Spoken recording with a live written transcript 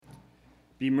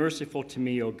Be merciful to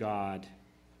me, O God,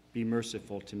 be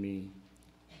merciful to me.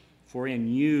 For in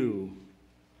you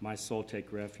my soul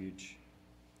take refuge.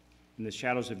 In the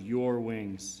shadows of your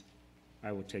wings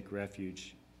I will take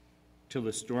refuge, till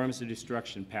the storms of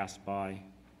destruction pass by.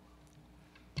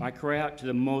 I cry out to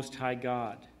the Most High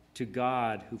God, to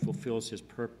God who fulfills his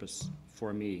purpose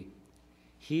for me.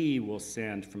 He will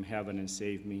send from heaven and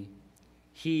save me.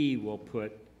 He will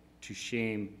put to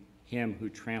shame him who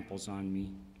tramples on me.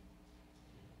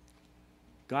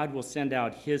 God will send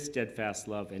out his steadfast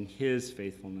love and his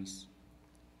faithfulness.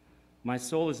 My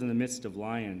soul is in the midst of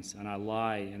lions, and I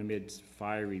lie in amidst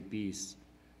fiery beasts,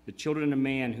 the children of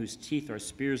man whose teeth are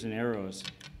spears and arrows,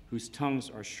 whose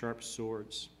tongues are sharp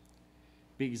swords.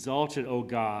 Be exalted, O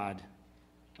God,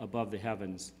 above the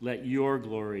heavens. Let your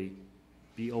glory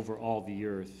be over all the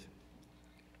earth.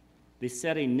 They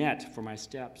set a net for my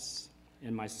steps,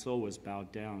 and my soul was bowed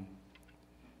down.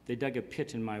 They dug a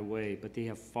pit in my way, but they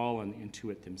have fallen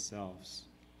into it themselves.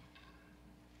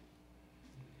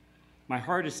 My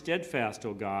heart is steadfast,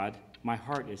 O God. My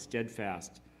heart is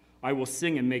steadfast. I will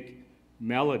sing and make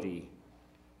melody.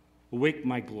 Awake,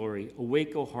 my glory.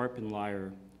 Awake, O harp and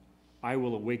lyre. I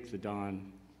will awake the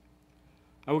dawn.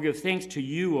 I will give thanks to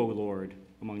you, O Lord,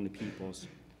 among the peoples.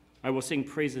 I will sing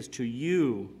praises to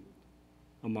you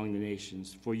among the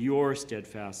nations, for your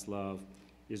steadfast love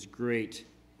is great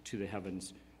to the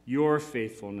heavens, your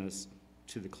faithfulness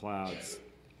to the clouds.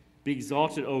 Be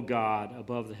exalted, O God,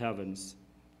 above the heavens.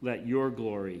 Let your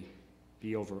glory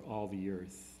be over all the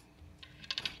earth.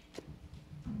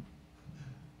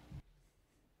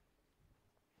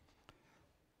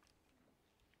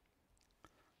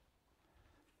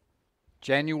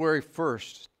 January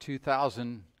 1st,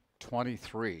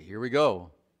 2023. Here we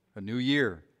go. A new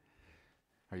year.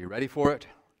 Are you ready for it?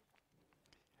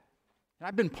 And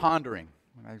I've been pondering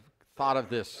when I thought of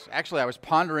this. Actually, I was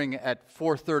pondering at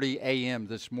 4:30 a.m.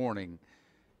 this morning,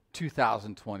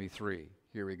 2023.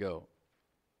 Here we go.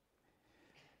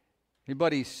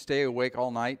 Anybody stay awake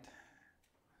all night?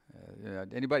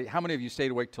 Anybody? How many of you stayed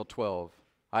awake till 12?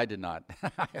 I did not.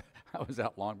 I was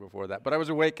out long before that, but I was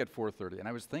awake at 4:30, and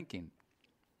I was thinking,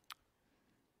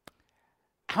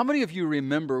 how many of you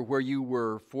remember where you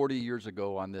were 40 years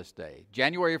ago on this day?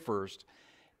 January 1st,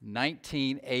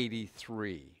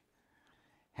 1983.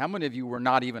 How many of you were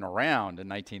not even around in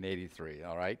 1983,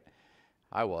 all right?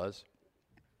 I was.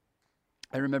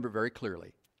 I remember very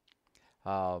clearly.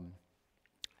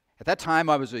 At that time,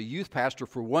 I was a youth pastor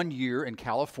for 1 year in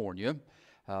California,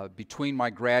 between my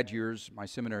grad years, my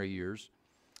seminary years.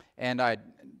 And I'd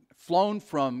flown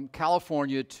from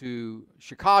California to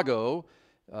Chicago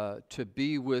to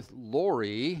be with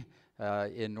Lori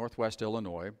in Northwest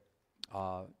Illinois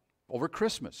over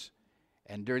Christmas.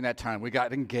 And during that time, we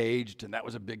got engaged, and that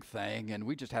was a big thing, and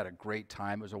we just had a great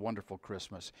time. It was a wonderful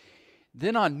Christmas.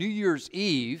 Then on New Year's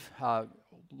Eve,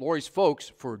 Lori's folks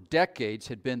for decades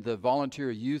had been the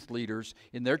volunteer youth leaders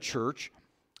in their church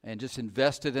and just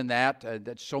invested in that.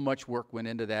 That so much work went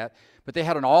into that. But they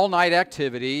had an all-night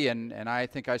activity, and I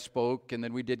think I spoke, and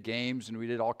then we did games, and we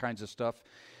did all kinds of stuff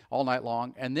all night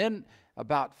long. And then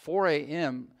about 4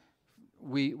 a.m.,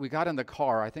 we got in the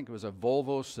car. I think it was a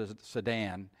Volvo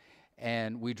sedan,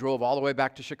 and we drove all the way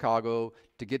back to Chicago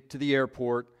to get to the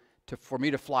airport for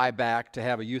me to fly back to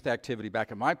have a youth activity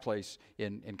back at my place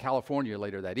in California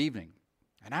later that evening.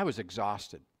 And I was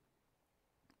exhausted.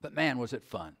 But man, was it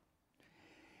fun.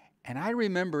 And I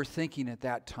remember thinking at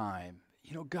that time,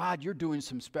 you know, God, you're doing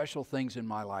some special things in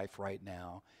my life right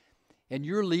now. And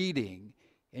you're leading,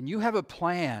 and you have a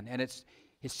plan, and it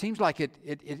seems like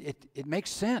it makes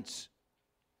sense.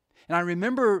 And I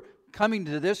remember coming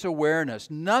to this awareness,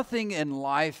 nothing in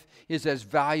life is as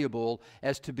valuable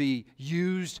as to be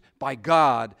used by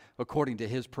God according to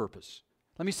His purpose.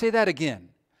 Let me say that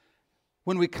again.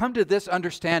 When we come to this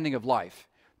understanding of life,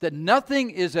 that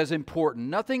nothing is as important,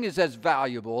 nothing is as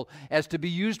valuable as to be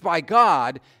used by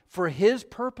God for His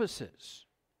purposes.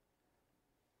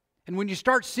 And when you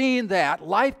start seeing that,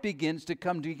 life begins to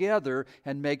come together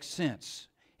and make sense.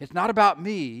 It's not about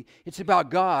me, it's about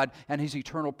God and His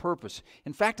eternal purpose.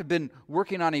 In fact, I've been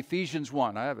working on Ephesians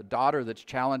 1. I have a daughter that's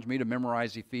challenged me to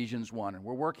memorize Ephesians 1, and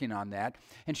we're working on that.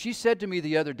 And she said to me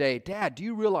the other day, Dad, do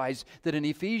you realize that in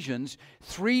Ephesians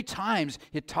 3 times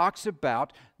it talks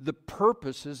about the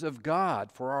purposes of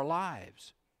God for our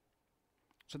lives?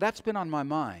 So that's been on my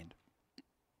mind.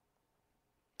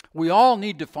 We all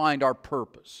need to find our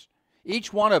purpose.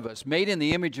 Each one of us, made in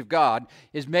the image of God,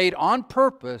 is made on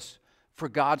purpose for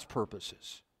God's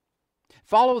purposes.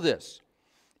 Follow this.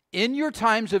 In your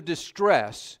times of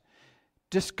distress,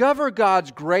 discover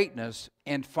God's greatness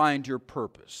and find your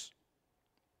purpose.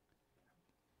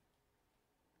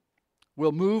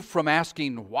 we'll move from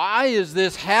asking, why is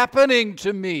this happening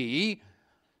to me,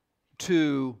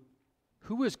 to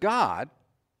who is God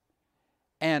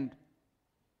and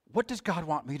what does God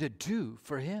want me to do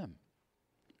for Him?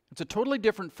 It's a totally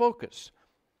different focus.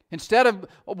 Instead of,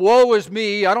 woe is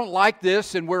me, I don't like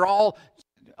this, and we're all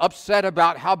upset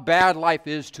about how bad life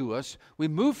is to us, we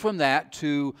move from that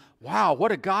to, wow,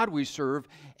 what a God we serve,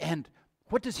 and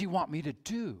what does He want me to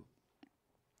do?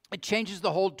 It changes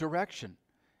the whole direction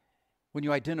when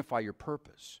you identify your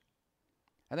purpose.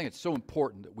 I think it's so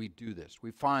important that we do this.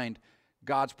 We find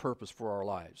God's purpose for our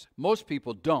lives. Most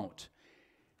people don't.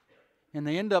 And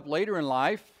they end up later in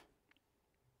life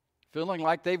feeling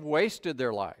like they've wasted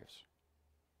their lives.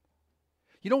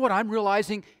 You know what I'm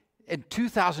realizing in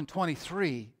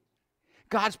 2023?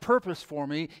 God's purpose for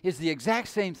me is the exact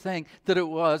same thing that it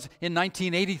was in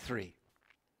 1983.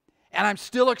 And I'm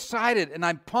still excited and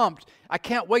I'm pumped. I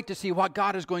can't wait to see what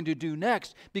God is going to do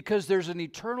next, because there's an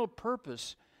eternal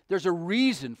purpose. There's a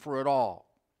reason for it all.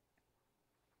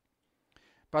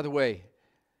 By the way,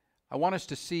 I want us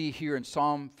to see here in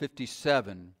Psalm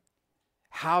 57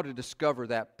 how to discover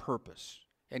that purpose.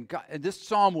 And this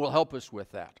psalm will help us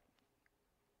with that.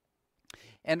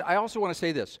 And I also want to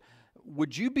say this.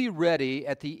 Would you be ready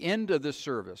at the end of this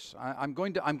service? I'm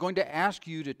going to ask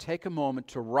you to take a moment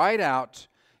to write out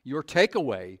your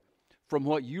takeaway from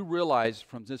what you realize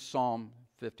from this Psalm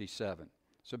 57.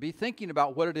 So be thinking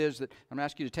about what it is that I'm going to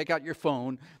ask you to take out your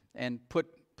phone and put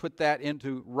that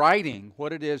into writing,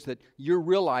 what it is that you're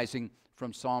realizing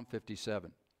from Psalm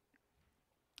 57.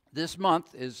 This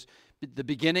month is the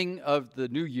beginning of the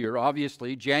new year,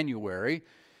 obviously, January.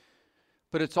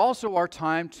 But it's also our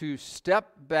time to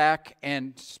step back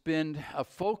and spend a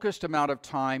focused amount of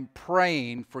time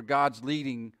praying for God's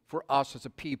leading for us as a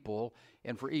people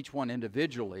and for each one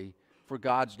individually, for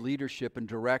God's leadership and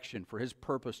direction, for His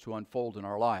purpose to unfold in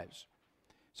our lives.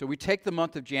 So we take the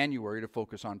month of January to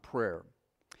focus on prayer.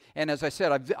 And as I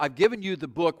said, I've given you the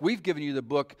book, we've given you the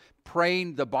book,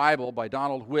 Praying the Bible by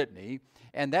Donald Whitney,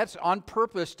 and that's on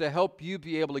purpose to help you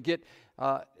be able to get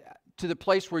to the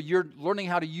place where you're learning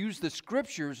how to use the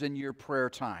Scriptures in your prayer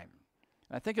time.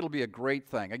 And I think it'll be a great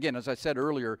thing. Again, as I said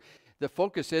earlier, the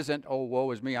focus isn't, oh,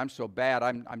 woe is me, I'm so bad,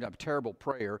 I'm a terrible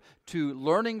prayer, to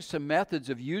learning some methods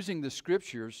of using the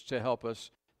Scriptures to help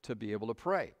us to be able to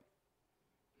pray.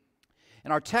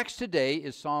 And our text today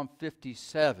is Psalm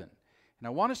 57. And I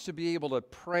want us to be able to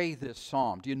pray this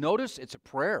psalm. Do you notice it's a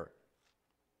prayer?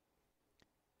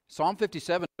 Psalm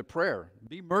 57 is a prayer.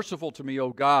 Be merciful to me, O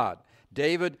God.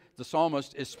 David, the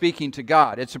psalmist, is speaking to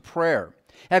God. It's a prayer.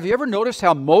 Have you ever noticed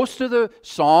how most of the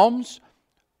psalms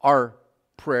are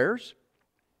prayers?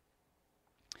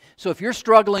 So if you're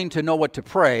struggling to know what to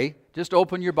pray, just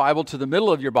open your Bible to the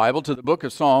middle of your Bible, to the book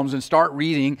of Psalms, and start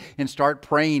reading and start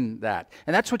praying that.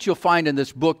 And that's what you'll find in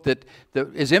this book that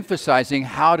is emphasizing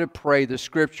how to pray the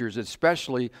Scriptures,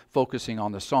 especially focusing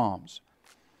on the Psalms.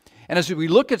 And as we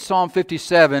look at Psalm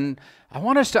 57, I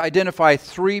want us to identify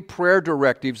 3 prayer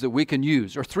directives that we can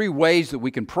use, or 3 ways that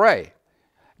we can pray,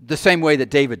 the same way that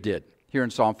David did here in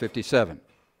Psalm 57.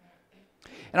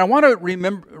 And I want to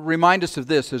remind us of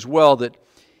this as well, that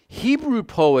Hebrew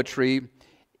poetry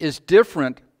is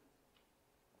different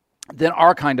than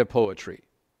our kind of poetry.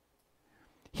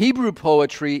 Hebrew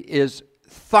poetry is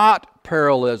thought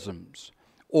parallelisms,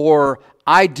 or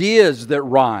ideas that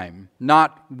rhyme,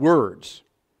 not words.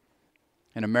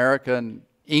 In American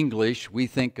English, we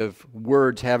think of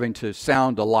words having to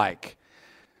sound alike.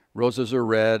 Roses are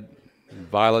red,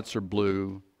 violets are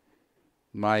blue,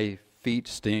 my feet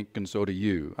stink and so do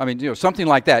you. I mean, something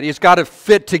like that. It's got to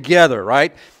fit together,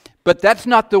 right? But that's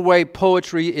not the way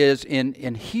poetry is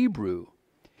in Hebrew.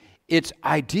 It's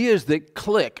ideas that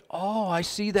click. Oh, I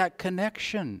see that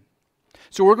connection.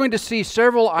 So we're going to see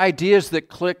several ideas that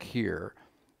click here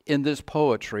in this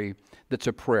poetry that's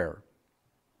a prayer.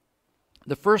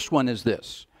 The first one is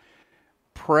this: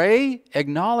 pray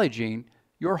acknowledging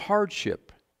your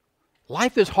hardship.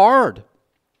 Life is hard.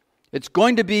 It's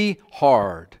going to be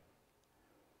hard.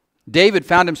 David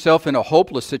found himself in a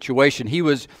hopeless situation. He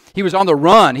was on the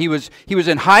run. He was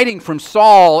in hiding from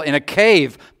Saul in a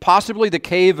cave, possibly the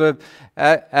cave of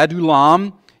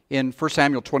Adullam in 1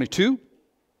 Samuel 22,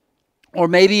 or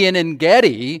maybe in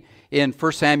En-Gedi in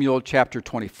 1 Samuel chapter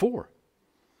 24.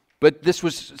 But this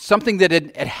was something that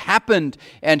had happened,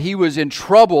 and he was in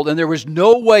trouble, and there was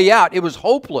no way out. It was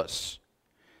hopeless.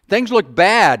 Things looked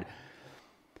bad.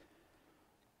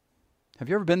 Have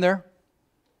you ever been there?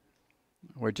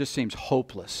 Where it just seems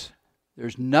hopeless.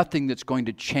 There's nothing that's going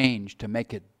to change to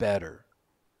make it better.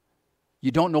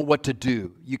 You don't know what to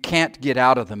do. You can't get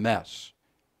out of the mess.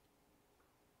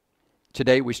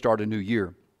 Today we start a new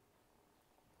year.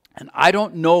 And I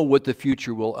don't know what the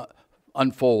future will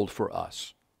unfold for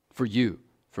us, for you,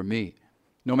 for me.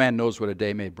 No man knows what a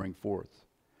day may bring forth.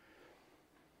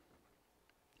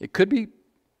 It could be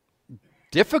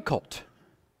difficult.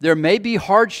 There may be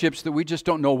hardships that we just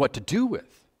don't know what to do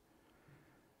with.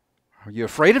 Are you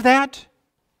afraid of that?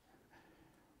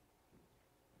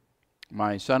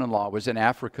 My son-in-law was in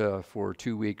Africa for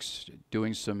 2 weeks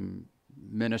doing some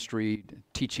ministry,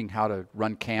 teaching how to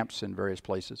run camps in various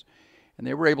places. And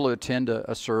they were able to attend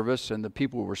a service, and the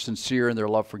people were sincere in their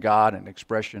love for God and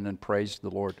expression and praise the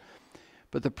Lord.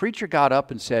 But the preacher got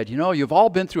up and said, you know, you've all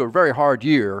been through a very hard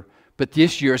year, but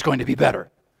this year is going to be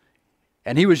better.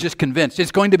 And he was just convinced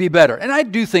it's going to be better. And I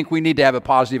do think we need to have a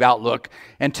positive outlook,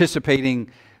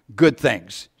 anticipating good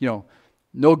things. You know,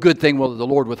 no good thing will the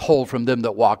Lord withhold from them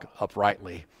that walk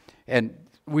uprightly. And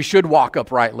we should walk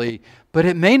uprightly, but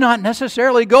it may not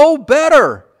necessarily go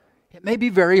better. It may be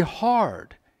very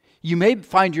hard. You may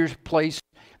find your place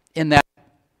in that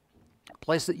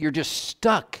place that you're just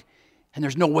stuck and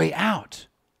there's no way out.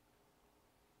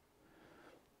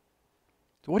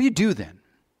 So what do you do then?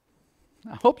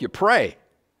 I hope you pray.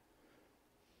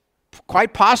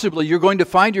 Quite possibly you're going to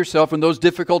find yourself in those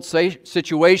difficult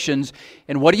situations,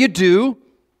 and what do?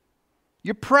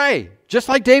 You pray, just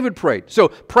like David prayed. So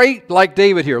pray like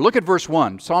David here. Look at verse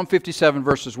 1, Psalm 57,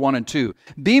 verses 1 and 2.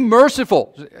 Be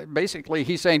merciful. Basically,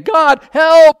 he's saying, God,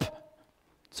 help.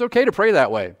 It's okay to pray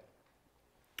that way.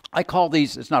 I call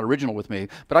these, it's not original with me,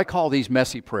 but I call these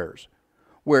messy prayers,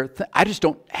 where I just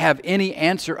don't have any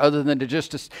answer other than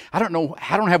I don't know,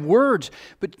 I don't have words,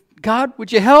 but God,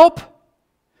 would you help?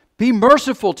 Be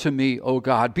merciful to me, O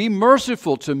God. Be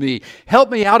merciful to me.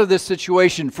 Help me out of this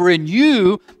situation, for in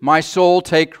you my soul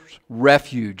takes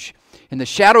refuge. In the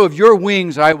shadow of your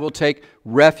wings I will take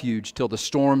refuge till the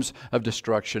storms of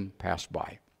destruction pass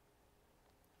by.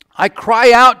 I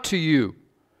cry out to you,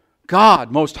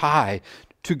 God Most High,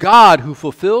 to God who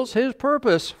fulfills His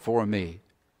purpose for me.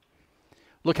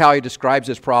 Look how he describes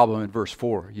this problem in verse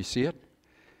 4. You see it?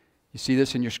 You see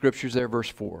this in your scriptures there, verse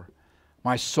 4.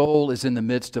 My soul is in the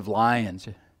midst of lions.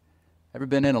 Ever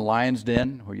been in a lion's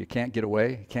den where you can't get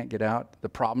away, you can't get out? The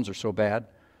problems are so bad.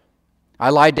 I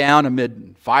lie down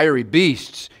amid fiery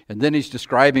beasts. And then he's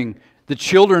describing the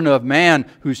children of man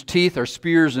whose teeth are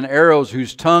spears and arrows,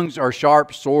 whose tongues are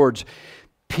sharp swords.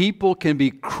 People can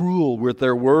be cruel with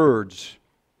their words.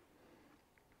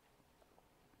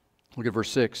 Look at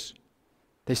verse 6.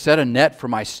 They set a net for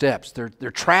my steps. They're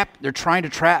trying to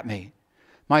trap me.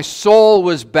 My soul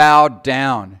was bowed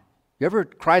down. You ever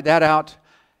cried that out?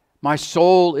 My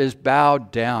soul is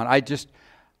bowed down. I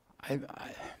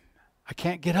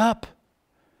can't get up.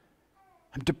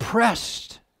 I'm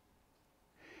depressed.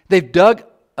 They've dug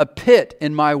a pit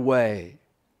in my way.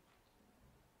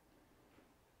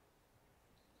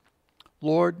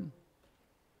 Lord,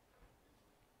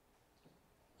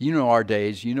 you know our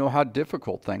days. You know how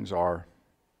difficult things are.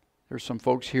 There's some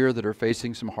folks here that are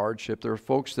facing some hardship. There are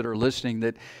folks that are listening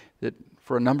that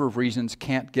for a number of reasons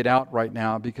can't get out right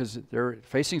now because they're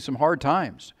facing some hard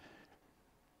times.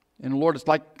 And Lord, it's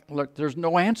like, look, there's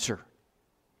no answer.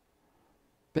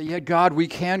 But yet, God, we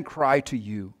can cry to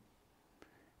you.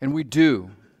 And we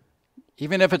do.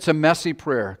 Even if it's a messy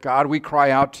prayer, God, we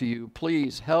cry out to you.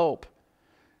 Please help.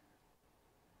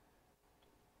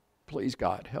 Please,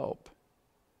 God, help.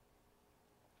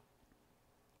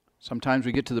 Sometimes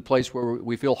we get to the place where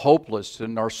we feel hopeless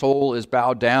and our soul is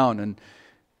bowed down and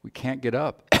we can't get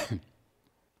up.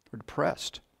 We're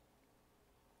depressed.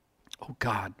 Oh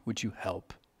God, would you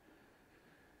help?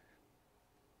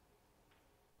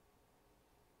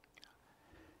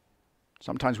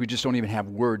 Sometimes we just don't even have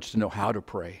words to know how to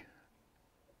pray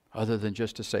other than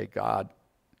just to say, God,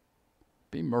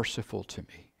 be merciful to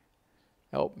me.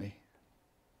 Help me.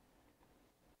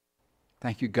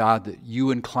 Thank you, God, that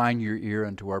you incline your ear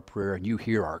unto our prayer and you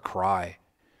hear our cry.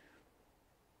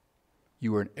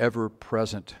 You are an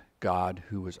ever-present God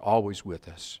who is always with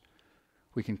us.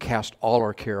 We can cast all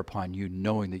our care upon you,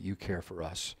 knowing that you care for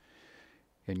us,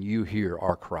 and you hear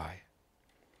our cry.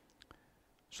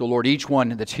 So, Lord, each one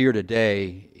that's here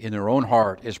today in their own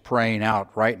heart is praying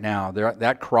out right now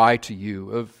that cry to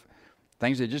you of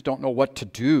things they just don't know what to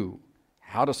do,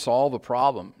 how to solve a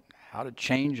problem, how to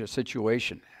change a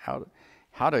situation,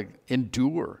 how to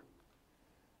endure.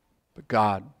 But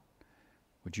God,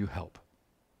 would you help?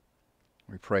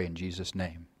 We pray in Jesus'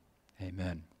 name.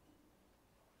 Amen.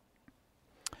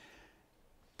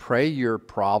 Pray your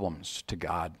problems to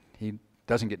God. He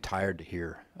doesn't get tired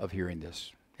of hearing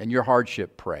this. And your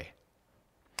hardship, pray.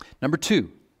 Number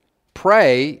 2,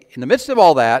 pray in the midst of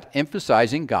all that,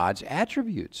 emphasizing God's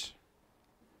attributes.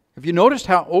 Have you noticed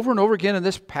how over and over again in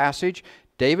this passage,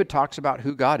 David talks about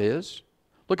who God is?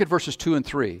 Look at verses 2 and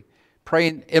 3,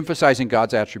 praying, emphasizing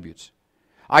God's attributes.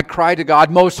 I cry to God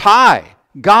Most High.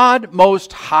 God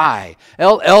Most High.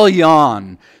 El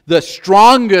Elyon, the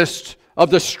strongest of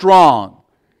the strong,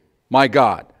 my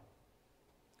God.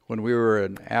 When we were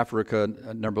in Africa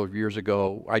a number of years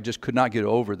ago, I just could not get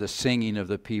over the singing of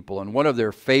the people. And one of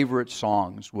their favorite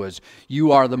songs was,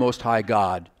 You are the Most High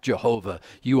God, Jehovah.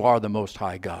 You are the Most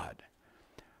High God.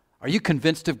 Are you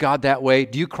convinced of God that way?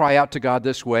 Do you cry out to God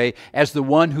this way as the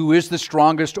one who is the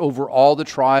strongest over all the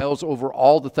trials, over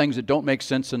all the things that don't make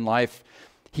sense in life?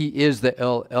 He is the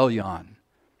El Elyon.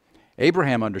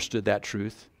 Abraham understood that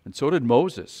truth, and so did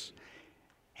Moses,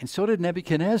 and so did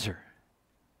Nebuchadnezzar.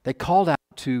 They called out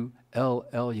to El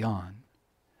Elyon.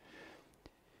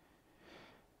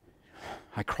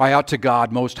 I cry out to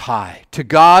God Most High, to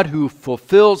God who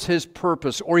fulfills His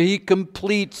purpose, or He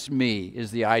completes me, is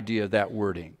the idea of that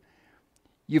wording.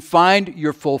 You find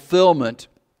your fulfillment,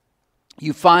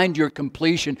 you find your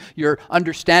completion, your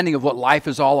understanding of what life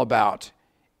is all about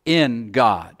in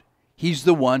God. He's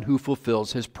the one who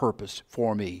fulfills His purpose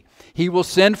for me. He will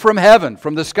send from heaven,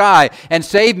 from the sky, and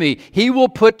save me. He will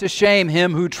put to shame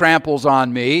him who tramples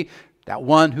on me, that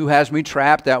one who has me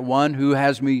trapped, that one who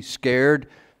has me scared.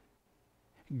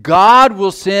 God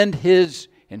will send His,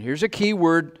 and here's a key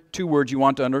word, two words you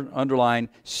want to underline,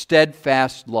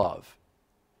 steadfast love.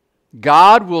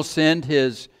 God will send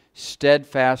His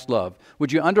steadfast love.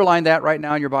 Would you underline that right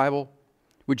now in your Bible?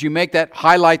 Would you make that,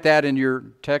 highlight that in your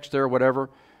text there or whatever?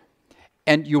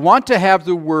 And you want to have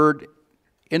the word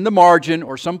in the margin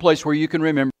or someplace where you can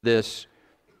remember this.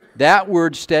 That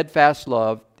word steadfast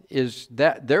love is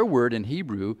that their word in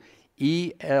Hebrew,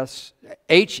 H-E-S-E-D,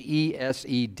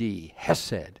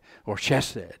 hesed or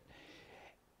chesed.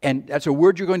 And that's a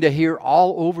word you're going to hear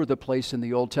all over the place in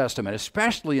the Old Testament,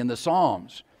 especially in the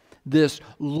Psalms. This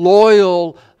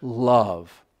loyal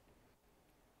love.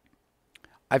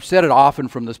 I've said it often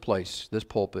from this place, this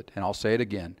pulpit, and I'll say it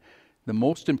again. The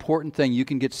most important thing you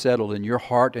can get settled in your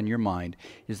heart and your mind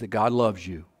is that God loves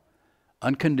you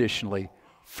unconditionally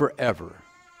forever.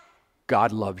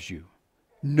 God loves you.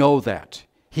 Know that.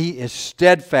 He is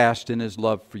steadfast in His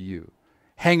love for you.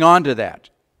 Hang on to that.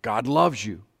 God loves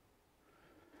you.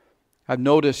 I've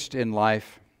noticed in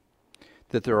life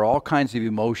that there are all kinds of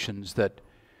emotions that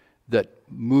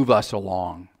move us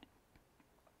along.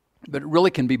 But it really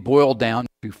can be boiled down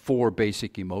to four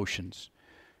basic emotions.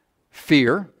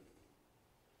 Fear,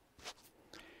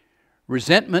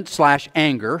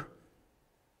 resentment/anger,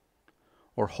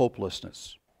 or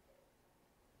hopelessness.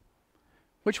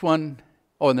 Which one?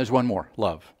 Oh, and there's one more,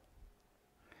 love.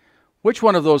 Which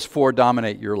one of those four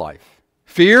dominate your life?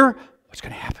 Fear, what's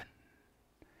going to happen?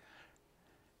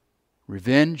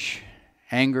 Revenge,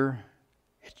 anger,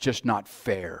 it's just not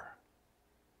fair.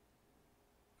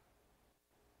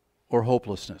 Or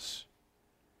hopelessness.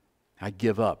 I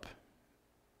give up.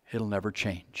 It'll never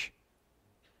change.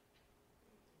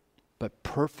 But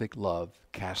perfect love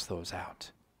casts those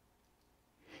out.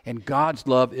 And God's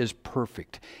love is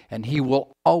perfect. And He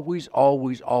will always,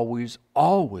 always, always,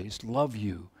 always love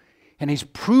you. And He's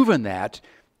proven that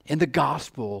in the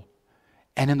gospel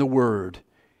and in the Word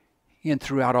and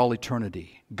throughout all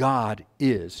eternity. God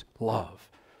is love.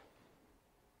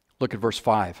 Look at verse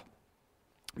 5.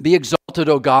 Be exalted,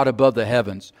 O God, above the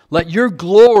heavens. Let your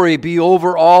glory be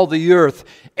over all the earth.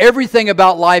 Everything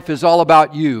about life is all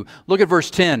about you. Look at verse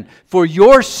 10. For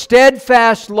your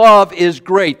steadfast love is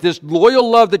great. This loyal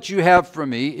love that you have for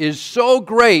me is so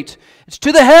great. It's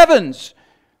to the heavens.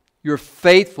 Your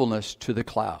faithfulness to the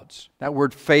clouds. That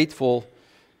word faithful,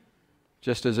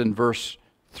 just as in verse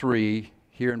 3,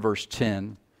 here in verse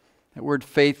 10, that word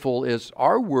faithful is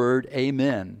our word,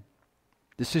 amen.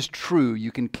 This is true.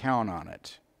 You can count on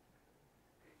it.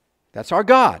 That's our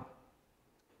God.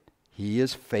 He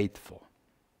is faithful.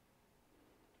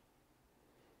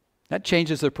 That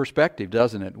changes the perspective,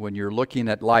 doesn't it? When you're looking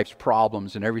at life's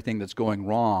problems and everything that's going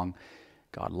wrong.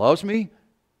 God loves me.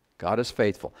 God is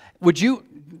faithful.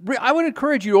 I would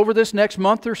encourage you over this next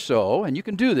month or so, and you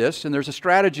can do this, and there's a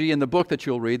strategy in the book that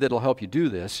you'll read that'll help you do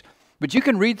this, but you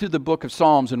can read through the book of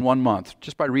Psalms in 1 month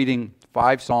just by reading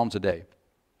 5 Psalms a day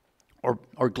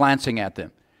or glancing at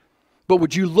them. But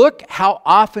would you look how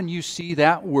often you see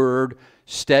that word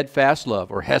steadfast love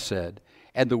or hesed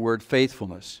and the word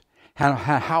faithfulness?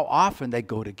 How often they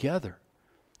go together.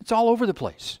 It's all over the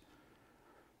place.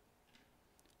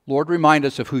 Lord, remind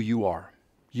us of who you are.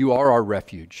 You are our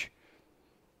refuge.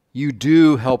 You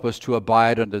do help us to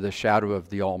abide under the shadow of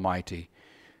the Almighty.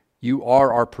 You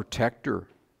are our protector.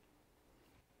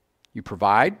 You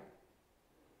provide.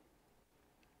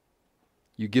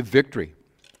 You give victory.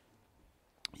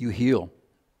 You heal.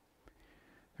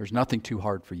 There's nothing too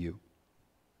hard for you.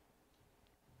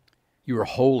 You are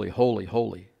holy, holy,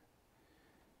 holy.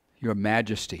 You are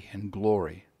majesty and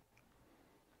glory.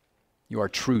 You are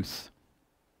truth.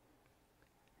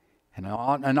 And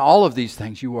all of these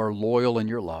things, you are loyal in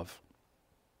your love,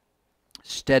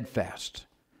 steadfast,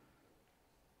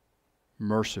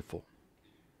 merciful.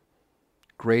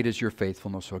 Great is your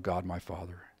faithfulness, O God, my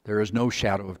Father. There is no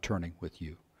shadow of turning with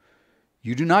you.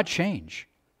 You do not change.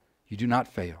 You do not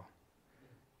fail.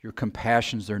 Your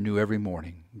compassions are new every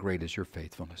morning. Great is your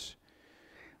faithfulness.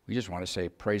 We just want to say,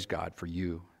 praise God for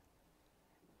you,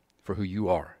 for who you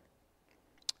are.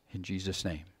 In Jesus'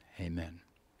 name, amen.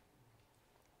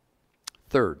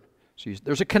 Third, see,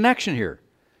 there's a connection here.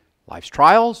 Life's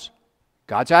trials,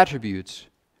 God's attributes,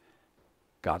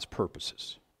 God's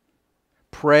purposes.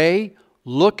 Pray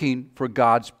looking for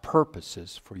God's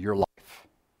purposes for your life.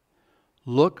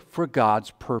 Look for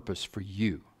God's purpose for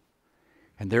you.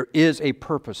 And there is a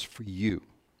purpose for you.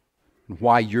 And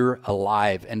why you're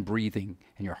alive and breathing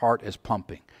and your heart is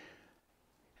pumping.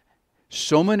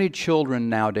 So many children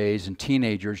nowadays and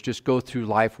teenagers just go through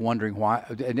life wondering why,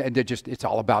 and it's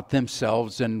all about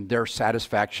themselves and their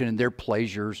satisfaction and their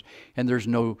pleasures, and there's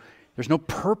no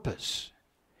purpose.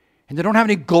 And they don't have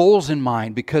any goals in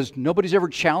mind because nobody's ever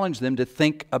challenged them to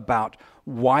think about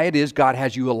why it is God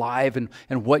has you alive and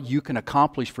what you can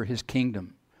accomplish for His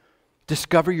kingdom.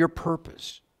 Discover your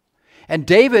purpose. And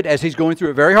David, as he's going through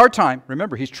a very hard time,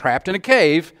 remember, he's trapped in a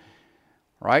cave,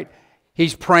 right?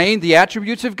 He's praying the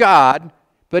attributes of God,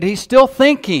 but he's still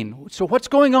thinking, so what's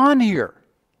going on here?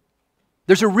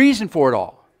 There's a reason for it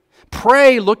all.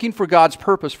 Pray looking for God's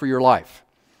purpose for your life.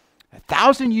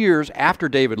 1,000 years after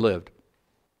David lived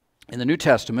in the New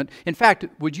Testament. In fact,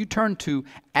 would you turn to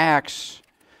Acts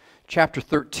chapter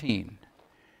 13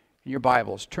 in your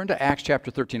Bibles? Turn to Acts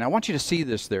chapter 13. I want you to see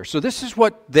this there. So this is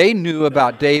what they knew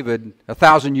about David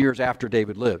 1,000 years after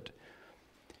David lived.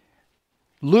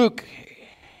 Luke,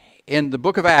 in the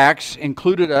book of Acts,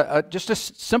 included just a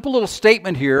simple little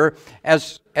statement here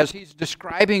as he's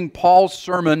describing Paul's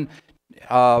sermon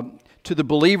to the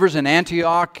believers in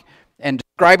Antioch, and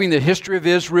describing the history of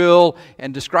Israel,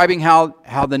 and describing how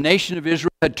the nation of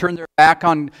Israel had turned their back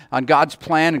on God's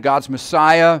plan and God's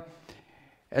Messiah.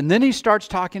 And then he starts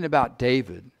talking about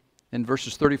David in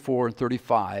verses 34 and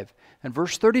 35. And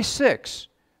verse 36,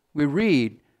 we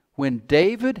read, when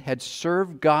David had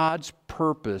served God's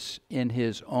purpose in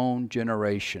his own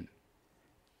generation.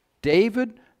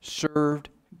 David served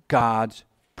God's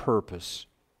purpose.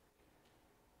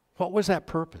 What was that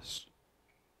purpose?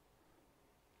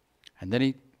 And then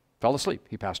he fell asleep.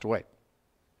 He passed away.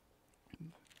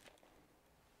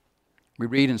 We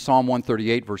read in Psalm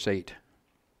 138, verse 8.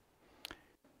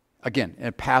 Again,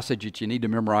 a passage that you need to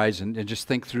memorize and just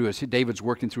think through as David's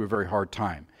working through a very hard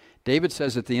time. David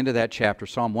says at the end of that chapter,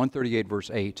 Psalm 138,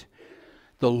 verse 8,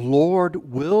 the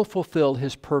Lord will fulfill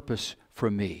His purpose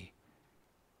for me.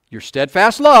 Your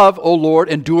steadfast love, O Lord,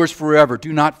 endures forever.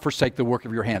 Do not forsake the work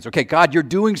of your hands. Okay, God, you're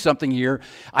doing something here.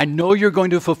 I know you're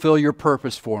going to fulfill your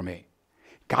purpose for me.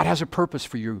 God has a purpose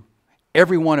for you,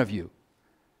 every one of you.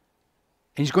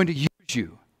 And He's going to use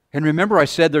you. And remember, I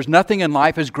said there's nothing in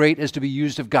life as great as to be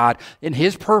used of God in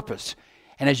His purpose.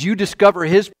 And as you discover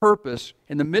His purpose,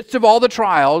 in the midst of all the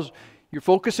trials, you're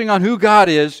focusing on who God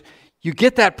is, you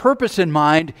get that purpose in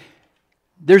mind,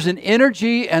 there's an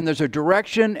energy and there's a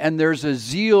direction and there's a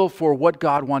zeal for what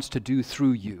God wants to do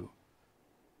through you.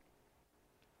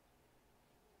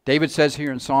 David says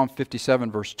here in Psalm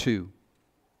 57, verse 2,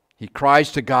 he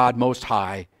cries to God Most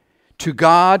High, to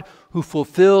God who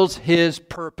fulfills His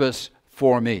purpose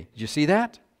for me. Did you see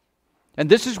that? And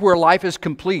this is where life is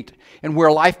complete and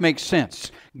where life makes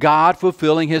sense. God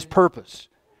fulfilling His purpose.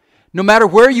 No matter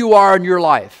where you are in your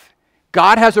life,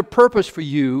 God has a purpose for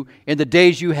you in the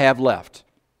days you have left.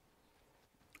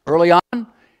 Early on,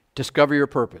 discover your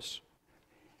purpose.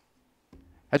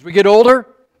 As we get older,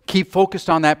 keep focused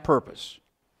on that purpose.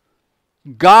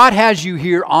 God has you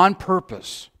here on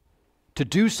purpose to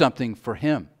do something for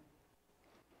Him.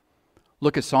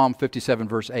 Look at Psalm 57,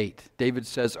 verse 8. David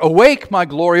says, awake, my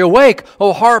glory, awake,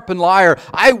 O harp and lyre.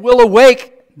 I will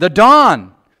awake the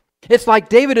dawn. It's like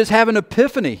David is having an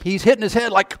epiphany. He's hitting his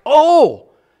head like,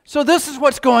 oh, so this is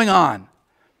what's going on.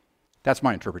 That's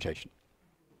my interpretation.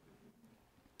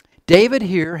 David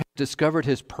here has discovered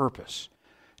his purpose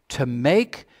to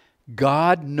make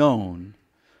God known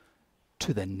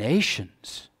to the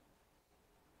nations.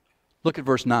 Look at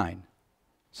verse 9.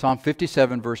 Psalm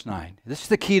 57, verse 9. This is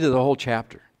the key to the whole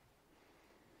chapter.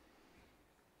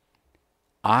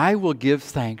 I will give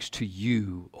thanks to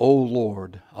you, O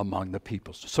Lord, among the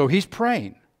peoples. So he's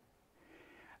praying.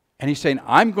 And he's saying,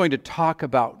 I'm going to talk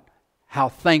about how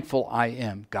thankful I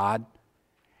am, God.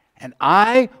 And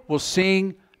I will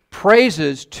sing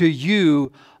praises to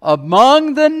you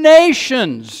among the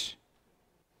nations.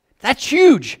 That's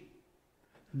huge.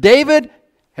 David,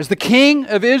 as the king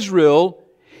of Israel,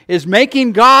 is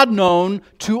making God known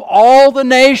to all the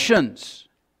nations.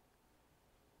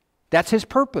 That's his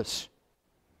purpose.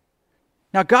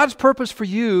 Now, God's purpose for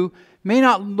you may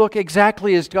not look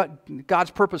exactly as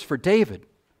God's purpose for David,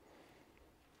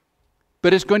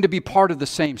 but it's going to be part of the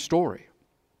same story.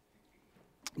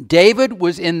 David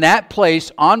was in that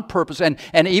place on purpose, and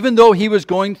even though he was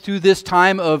going through this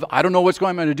time of, I don't know what's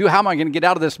going on to do, how am I going to get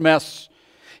out of this mess?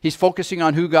 He's focusing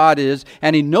on who God is,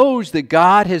 and he knows that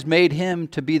God has made him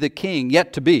to be the king,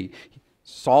 yet to be.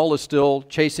 Saul is still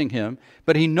chasing him,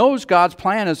 but he knows God's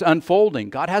plan is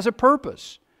unfolding. God has a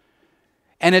purpose,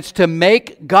 and it's to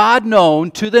make God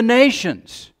known to the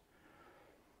nations.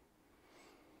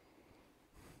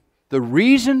 The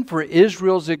reason for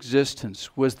Israel's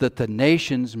existence was that the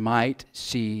nations might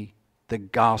see the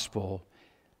gospel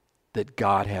that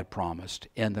God had promised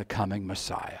in the coming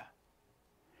Messiah.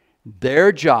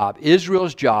 Their job,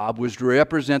 Israel's job, was to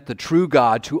represent the true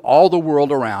God to all the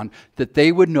world around, that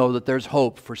they would know that there's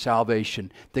hope for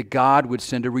salvation, that God would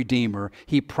send a Redeemer.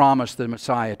 He promised the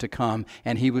Messiah to come,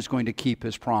 and he was going to keep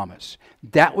his promise.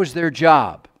 That was their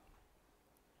job.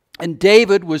 And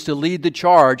David was to lead the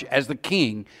charge as the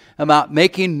king about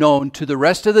making known to the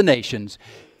rest of the nations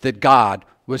that God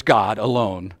was God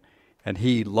alone, and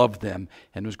he loved them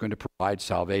and was going to provide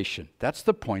salvation. That's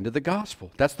the point of the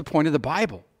gospel. That's the point of the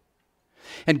Bible.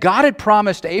 And God had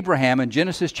promised Abraham in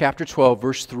Genesis chapter 12,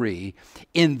 verse 3,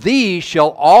 "In thee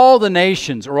shall all the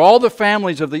nations," or all the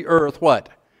families of the earth, what?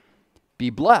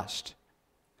 Be blessed.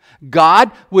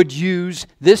 God would use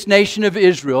this nation of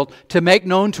Israel to make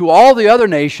known to all the other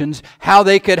nations how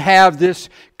they could have this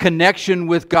connection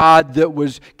with God that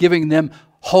was giving them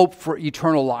hope for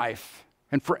eternal life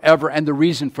and forever, and the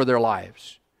reason for their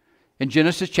lives. In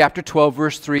Genesis chapter 12,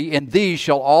 verse 3, "In these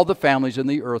shall all the families in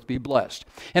the earth be blessed."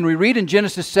 And we read in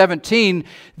Genesis 17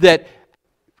 that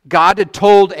God had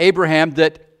told Abraham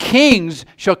that kings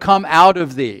shall come out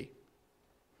of thee.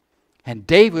 And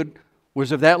David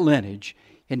was of that lineage,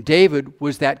 and David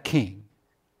was that king.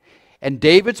 And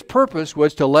David's purpose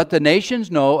was to let the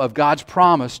nations know of God's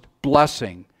promised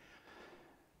blessing.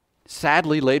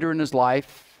 Sadly, later in his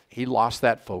life, he lost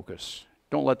that focus.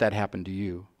 Don't let that happen to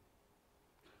you.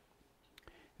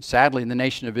 Sadly, the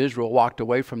nation of Israel walked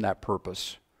away from that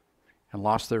purpose and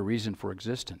lost their reason for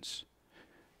existence.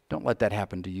 Don't let that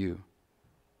happen to you.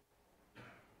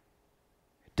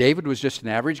 David was just an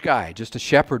average guy, just a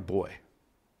shepherd boy.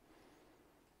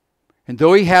 And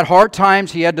though he had hard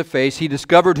times he had to face, he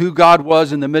discovered who God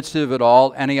was in the midst of it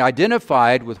all, and he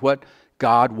identified with what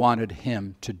God wanted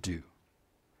him to do.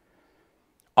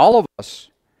 All of us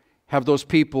have those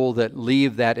people that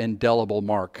leave that indelible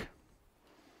mark.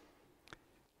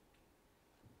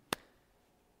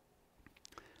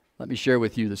 Let me share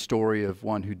with you the story of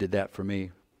one who did that for me.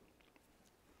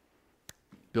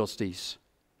 Bill Steese.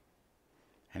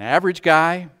 An average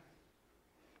guy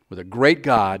with a great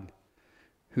God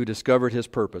who discovered his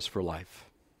purpose for life.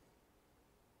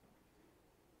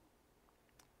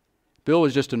 Bill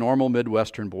was just a normal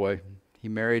Midwestern boy. He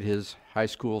married his high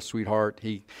school sweetheart.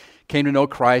 He came to know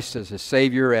Christ as his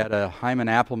Savior at a Hyman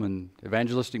Appleman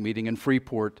evangelistic meeting in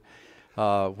Freeport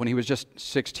when he was just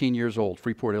 16 years old,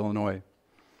 Freeport, Illinois.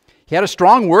 He had a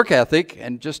strong work ethic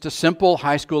and just a simple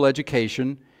high school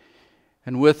education.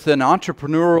 And with an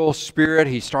entrepreneurial spirit,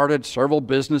 he started several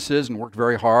businesses and worked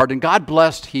very hard. And God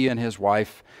blessed he and his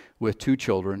wife with 2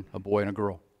 children, a boy and a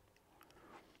girl.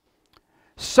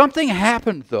 Something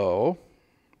happened, though,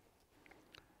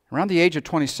 around the age of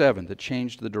 27 that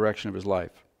changed the direction of his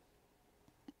life.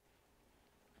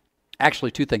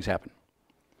 Actually, 2 things happened.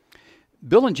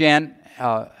 Bill and Jan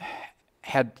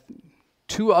had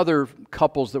 2 other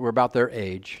couples that were about their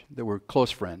age that were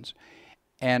close friends,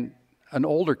 and an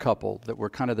older couple that were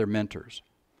kind of their mentors.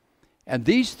 And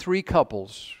these 3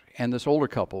 couples and this older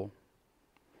couple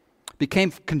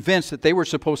became convinced that they were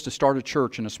supposed to start a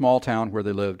church in a small town where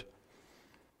they lived.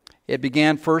 It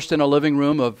began first in a living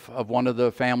room of one of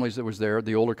the families that was there,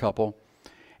 the older couple,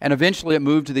 and eventually it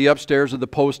moved to the upstairs of the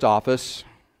post office,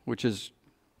 which is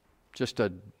just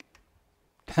kind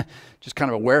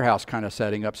of a warehouse kind of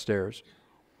setting upstairs.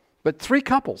 But 3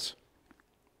 couples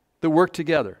that worked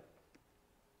together.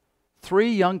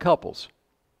 3 young couples.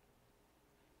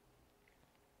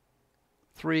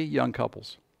 3 young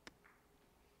couples.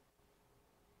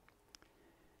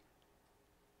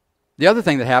 The other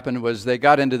thing that happened was they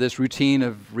got into this routine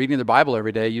of reading the Bible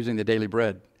every day using the daily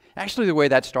bread. Actually, the way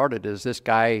that started is this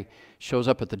guy shows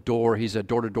up at the door. He's a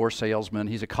door-to-door salesman.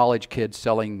 He's a college kid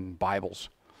selling Bibles.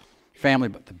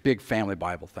 The big family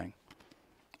Bible thing.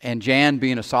 And Jan,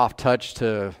 being a soft touch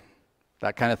to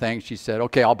that kind of thing, she said,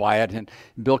 okay, I'll buy it. And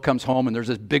Bill comes home, and there's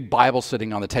this big Bible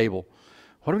sitting on the table.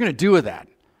 What are we going to do with that?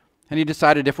 And he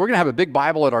decided if we're going to have a big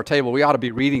Bible at our table, we ought to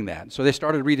be reading that. So they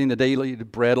started reading the daily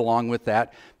bread along with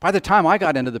that. By the time I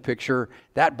got into the picture,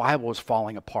 that Bible was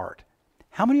falling apart.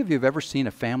 How many of you have ever seen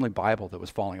a family Bible that was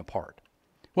falling apart?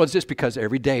 Well, it's just because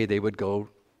every day they would go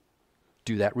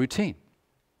do that routine.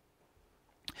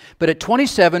 But at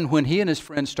 27, when he and his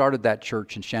friends started that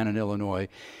church in Shannon, Illinois,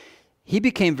 he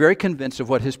became very convinced of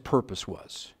what his purpose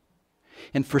was.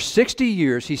 And for 60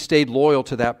 years, he stayed loyal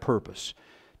to that purpose,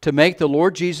 to make the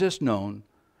Lord Jesus known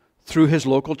through his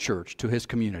local church to his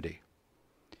community.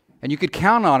 And you could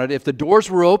count on it. If the doors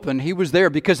were open, he was there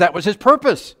because that was his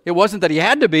purpose. It wasn't that he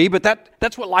had to be, but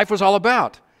that's what life was all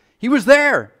about. He was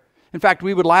there. In fact,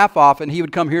 we would laugh off, and he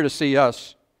would come here to see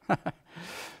us.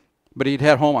 But he'd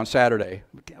head home on Saturday.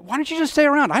 Why don't you just stay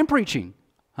around? I'm preaching.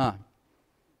 Huh.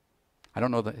 I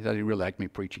don't know that he really liked me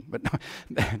preaching, but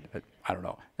I don't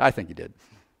know. I think he did.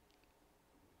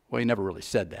 Well, he never really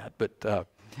said that,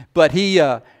 but he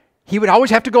would always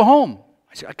have to go home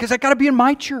because I got to be in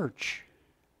my church.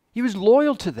 He was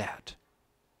loyal to that.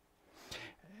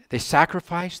 They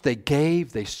sacrificed, they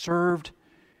gave, they served,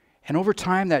 and over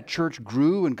time that church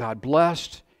grew and God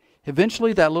blessed.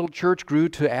 Eventually that little church grew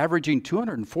to averaging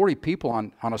 240 people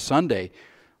on a Sunday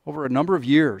over a number of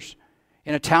years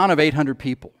in a town of 800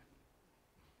 people.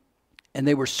 And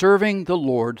they were serving the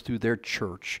Lord through their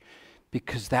church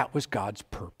because that was God's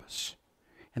purpose.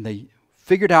 And they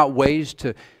figured out ways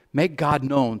to make God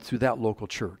known through that local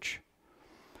church.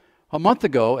 A month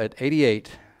ago, at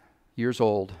 88 years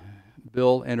old,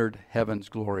 Bill entered heaven's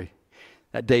glory.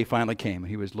 That day finally came, and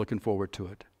he was looking forward to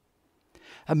it.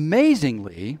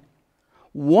 Amazingly,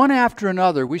 one after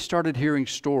another, we started hearing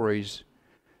stories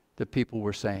that people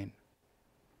were saying.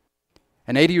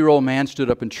 An 80-year-old man stood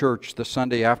up in church the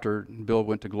Sunday after Bill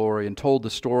went to glory and told the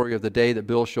story of the day that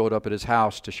Bill showed up at his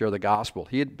house to share the gospel.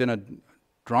 He had been a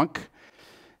drunk,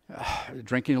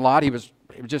 drinking a lot. He was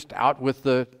just out with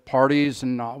the parties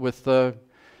and with the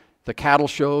cattle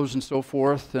shows and so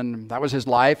forth, and that was his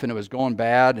life, and it was going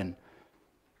bad.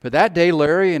 But that day,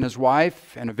 Larry and his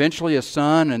wife, and eventually his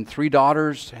son and 3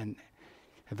 daughters, and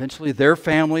eventually their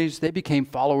families, they became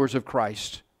followers of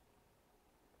Christ.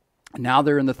 And now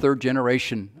they're in the 3rd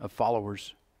generation of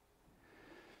followers.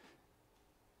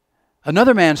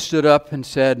 Another man stood up and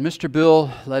said, Mr. Bill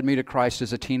led me to Christ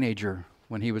as a teenager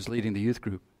when he was leading the youth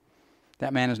group.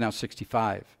 That man is now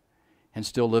 65 and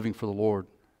still living for the Lord.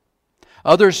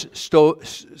 Others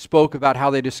spoke about how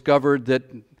they discovered that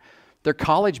their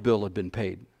college bill had been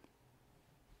paid.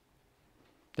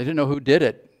 They didn't know who did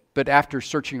it, but after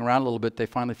searching around a little bit, they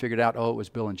finally figured out, it was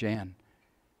Bill and Jan.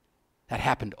 That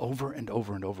happened over and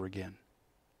over and over again.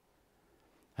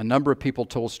 A number of people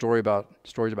told stories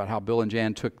about how Bill and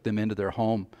Jan took them into their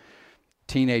home,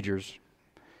 teenagers,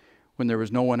 when there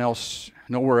was nowhere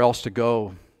else to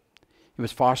go. It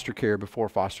was foster care before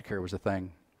foster care was a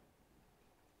thing.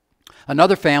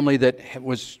 Another family that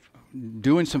was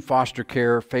doing some foster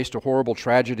care faced a horrible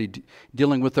tragedy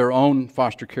dealing with their own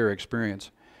foster care experience.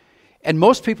 And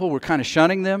most people were kind of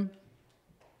shunning them.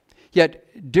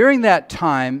 Yet during that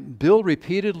time, Bill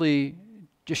repeatedly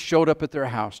just showed up at their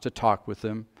house to talk with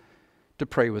them, to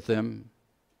pray with them,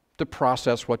 to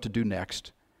process what to do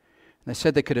next. And they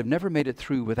said they could have never made it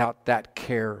through without that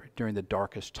care during the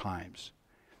darkest times.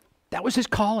 That was his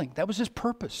calling. That was his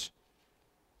purpose.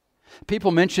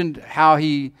 People mentioned how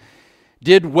he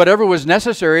did whatever was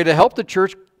necessary to help the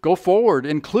church go forward,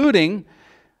 including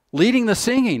leading the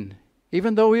singing,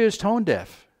 even though he was tone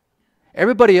deaf.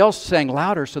 Everybody else sang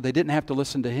louder so they didn't have to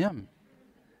listen to him.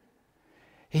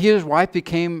 He and his wife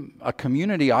became a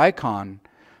community icon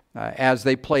as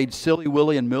they played Silly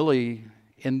Willie and Millie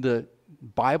in the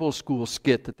Bible school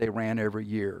skit that they ran every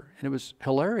year. And it was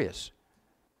hilarious.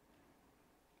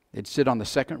 They'd sit on the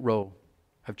 2nd row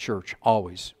of church,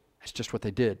 always. That's just what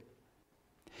they did.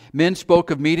 Men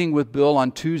spoke of meeting with Bill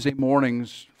on Tuesday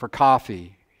mornings for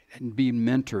coffee and being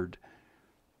mentored.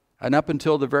 And up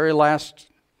until the very last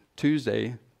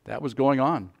Tuesday, that was going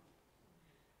on.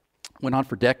 Went on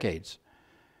for decades.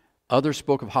 Others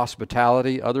spoke of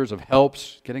hospitality, others of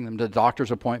helps, getting them to doctor's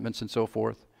appointments and so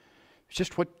forth. It's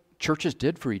just what churches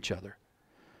did for each other.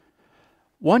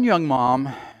 One young mom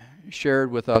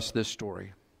shared with us this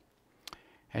story.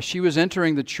 As she was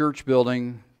entering the church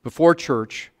building before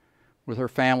church with her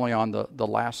family on the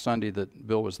last Sunday that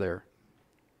Bill was there,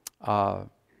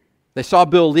 They saw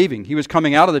Bill leaving. He was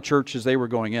coming out of the church as they were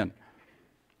going in.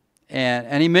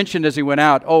 And he mentioned as he went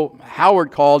out, oh,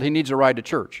 Howard called. He needs a ride to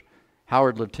church.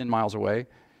 Howard lived 10 miles away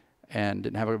and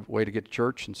didn't have a way to get to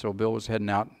church, and so Bill was heading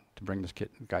out to bring this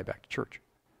guy back to church.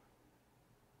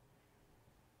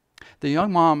 The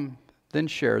young mom then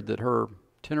shared that her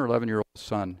 10 or 11-year-old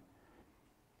son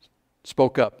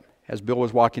spoke up as Bill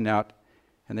was walking out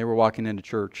and they were walking into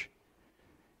church.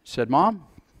 He said, Mom,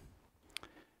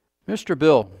 Mr.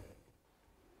 Bill,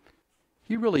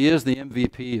 he really is the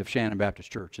MVP of Shannon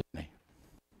Baptist Church, isn't he?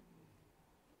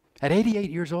 At 88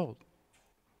 years old.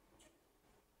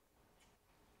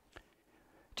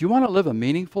 Do you want to live a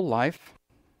meaningful life?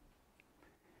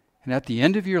 And at the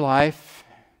end of your life,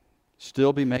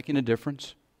 still be making a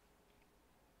difference?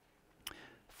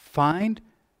 Find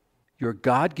your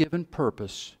God-given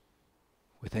purpose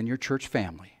within your church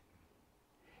family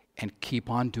and keep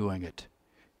on doing it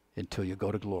until you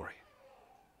go to glory.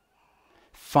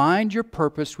 Find your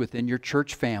purpose within your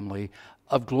church family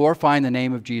of glorifying the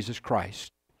name of Jesus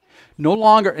Christ. No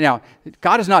longer, now,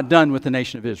 God is not done with the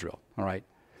nation of Israel, all right?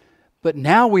 But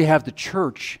now we have the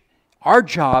church. Our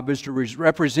job is to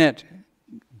represent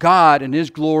God and His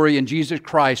glory and Jesus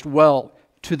Christ well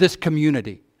to this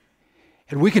community.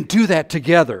 And we can do that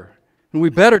together. And we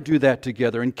better do that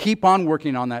together and keep on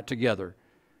working on that together.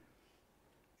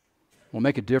 We'll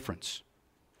make a difference.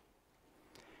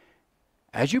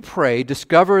 As you pray,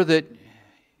 discover that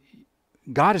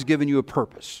God has given you a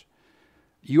purpose.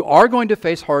 You are going to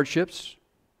face hardships,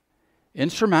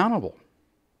 insurmountable.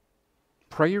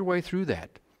 Pray your way through that.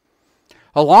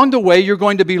 Along the way, you're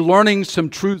going to be learning some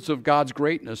truths of God's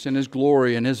greatness and His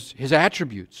glory and His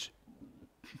attributes.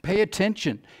 Pay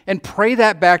attention and pray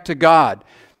that back to God.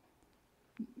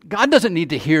 God doesn't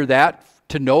need to hear that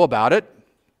to know about it,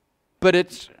 but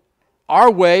it's our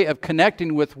way of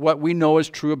connecting with what we know is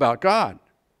true about God.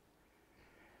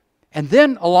 And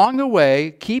then along the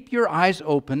way, keep your eyes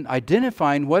open,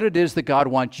 identifying what it is that God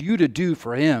wants you to do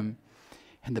for Him.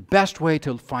 And the best way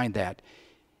to find that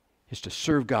is to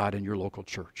serve God in your local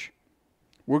church.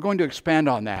 We're going to expand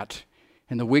on that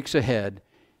in the weeks ahead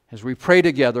as we pray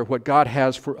together what God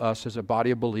has for us as a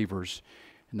body of believers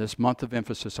in this month of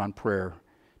emphasis on prayer,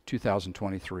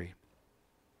 2023.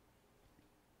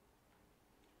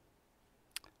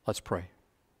 Let's pray.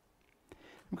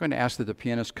 I'm going to ask that the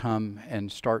pianists come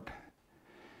and start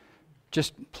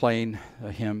just playing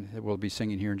a hymn that we'll be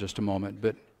singing here in just a moment.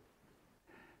 But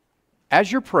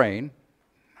as you're praying,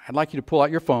 I'd like you to pull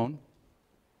out your phone,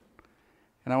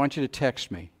 and I want you to text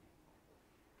me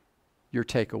your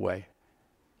takeaway.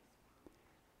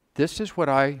 This is what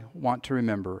I want to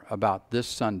remember about this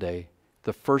Sunday,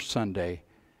 the first Sunday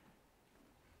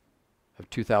of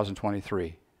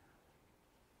 2023.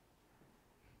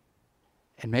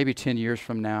 And maybe 10 years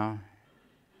from now,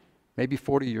 maybe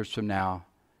 40 years from now,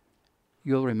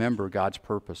 you'll remember God's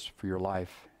purpose for your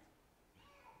life.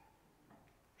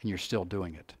 And you're still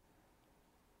doing it.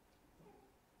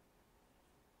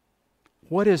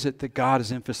 What is it that God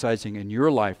is emphasizing in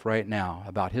your life right now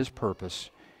about His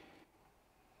purpose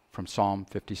from Psalm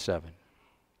 57?